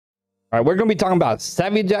All right, we're going to be talking about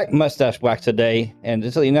SavvyJack mustache wax today, and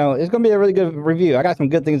just so you know, it's going to be a really good review. I got some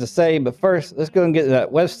good things to say, but first, let's go and get to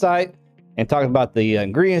that website and talk about the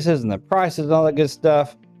ingredients and the prices and all that good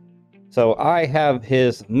stuff. So I have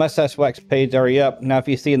his mustache wax page already up. Now, if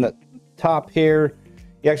you see in the top here,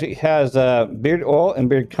 he actually has beard oil and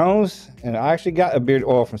beard combs, and I actually got a beard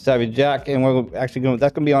oil from SavvyJack, and we're actually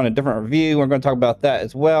that's going to be on a different review. We're going to talk about that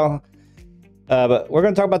as well, but we're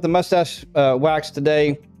going to talk about the mustache wax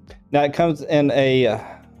today. Now it comes in a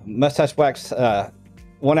mustache wax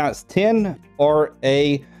 1 ounce tin or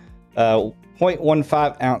a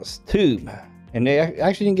 0.15 ounce tube, and they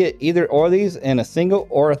actually can get either or these in a single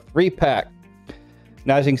or a 3-pack.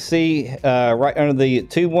 Now, as you can see, right under the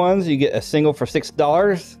tube ones, you get a single for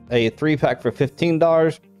 $6, a 3-pack for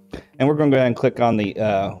 $15, and we're going to go ahead and click on the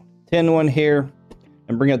tin one here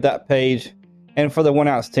and bring up that page. And for the 1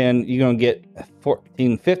 ounce tin, you're going to get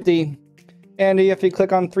 $14.50. And if you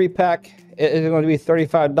click on 3-pack, it is going to be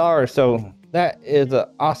 $35. So that is an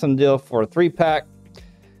awesome deal for a 3-pack.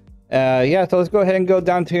 Yeah, so let's go ahead and go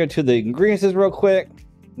down here to the ingredients real quick.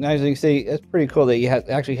 Now, as you can see, it's pretty cool that he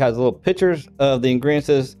actually has little pictures of the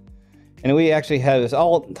ingredients. And we actually have this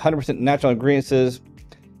all 100% natural ingredients.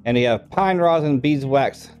 And you have pine rosin,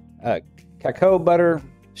 beeswax, cacao butter,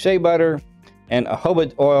 shea butter, and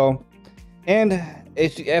jojoba oil. And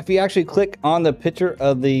if you actually click on the picture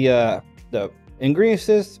of the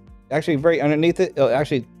ingredients, actually very underneath it, it'll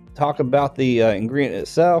actually talk about the ingredient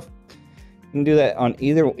itself. You can do that on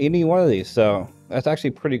any one of these, so that's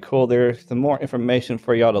actually pretty cool. There's some more information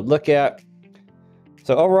for y'all to look at.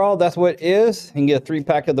 So overall, that's what it is. You can get a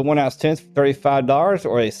 3-pack of the 1 ounce tins for $35,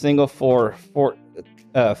 or a single for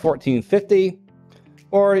 $14.50,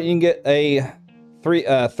 or you can get a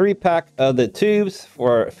 3-pack of the tubes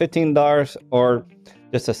for $15, or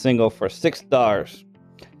just a single for $6.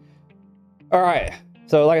 All right,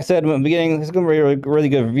 so like I said in the beginning, this is going to be a really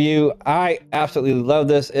good review. I absolutely love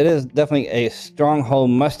this. It is definitely a stronghold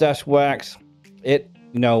mustache wax. It,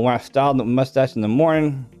 you know, when I style the mustache in the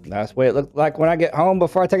morning, that's the way it looks like when I get home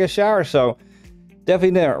before I take a shower. So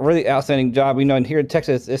definitely did a really outstanding job. You know, and here in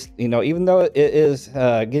Texas, it's, you know, even though it is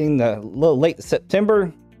getting a little late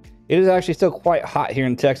September, it is actually still quite hot here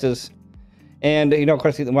in Texas. And, you know, of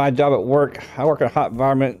course, my job at work, I work in a hot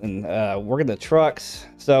environment and work in the trucks.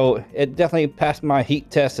 So it definitely passed my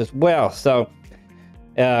heat test as well. So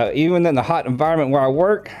even in the hot environment where I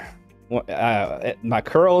work, my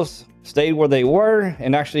curls stayed where they were.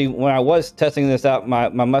 And actually, when I was testing this out, my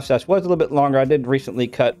mustache was a little bit longer. I did recently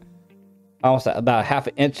cut almost about ½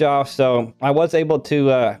 an inch off. So I was able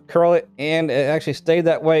to curl it, and it actually stayed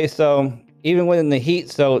that way. So even within the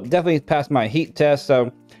heat, so definitely passed my heat test.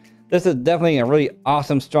 So this is definitely a really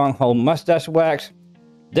awesome stronghold mustache wax.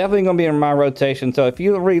 Definitely going to be in my rotation. So if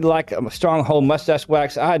you really like a stronghold mustache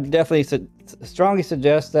wax, I definitely strongly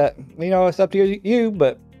suggest that, you know, it's up to you,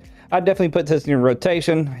 but I definitely put this in your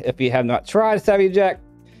rotation. If you have not tried SavvyJack,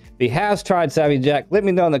 if you have tried SavvyJack, let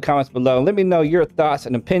me know in the comments below. Let me know your thoughts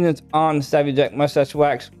and opinions on SavvyJack mustache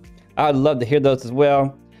wax. I'd love to hear those as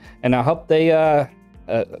well. And I hope they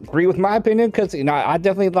agree with my opinion, because, you know, I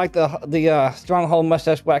definitely like the stronghold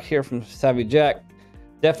mustache wax here from SavvyJack.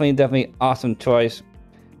 Definitely awesome choice.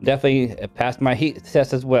 Definitely passed my heat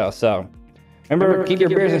test as well. So remember, keep your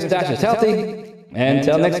beards and stashes healthy, and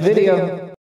until next video.